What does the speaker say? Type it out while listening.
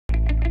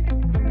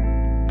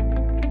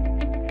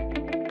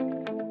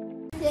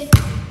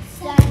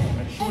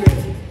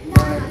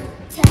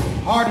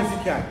hard as you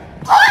can.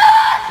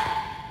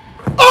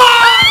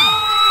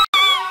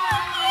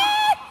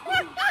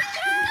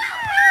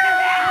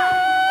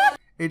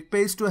 It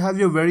pays to have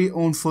your very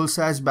own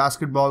full-size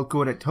basketball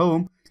court at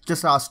home.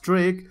 Just ask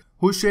Drake,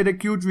 who shared a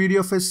cute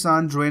video of his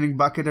son draining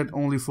bucket at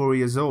only 4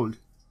 years old.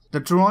 The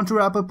Toronto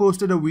rapper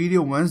posted a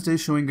video Wednesday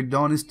showing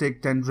Adonis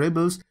take 10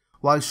 dribbles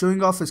while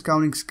showing off his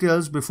counting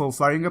skills before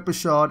firing up a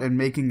shot and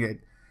making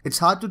it. It's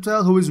hard to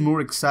tell who is more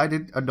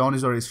excited,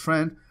 Adonis or his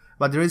friend,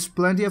 but there is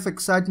plenty of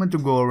excitement to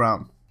go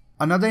around.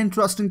 Another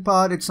interesting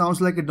part, it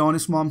sounds like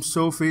Adonis' mom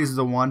Sophie is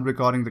the one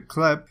recording the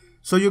clip,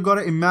 so you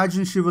gotta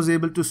imagine she was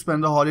able to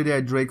spend the holiday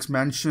at Drake's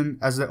mansion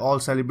as they all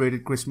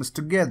celebrated Christmas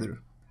together.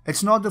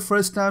 It's not the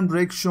first time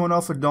Drake's shown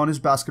off Adonis'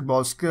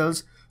 basketball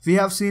skills. We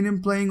have seen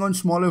him playing on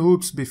smaller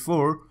hoops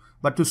before,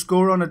 but to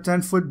score on a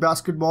 10-foot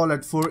basketball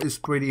at 4 is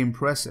pretty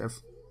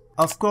impressive.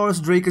 Of course,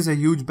 Drake is a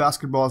huge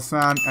basketball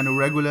fan and a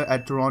regular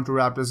at Toronto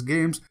Raptors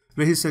games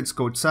where he sits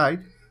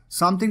courtside.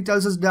 Something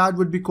tells his dad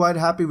would be quite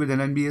happy with an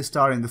NBA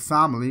star in the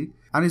family,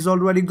 and he's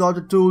already got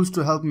the tools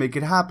to help make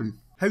it happen.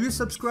 Have you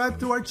subscribed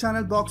to our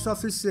channel Box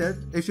Office yet?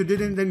 If you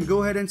didn't, then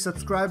go ahead and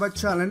subscribe our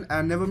channel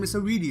and never miss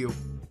a video.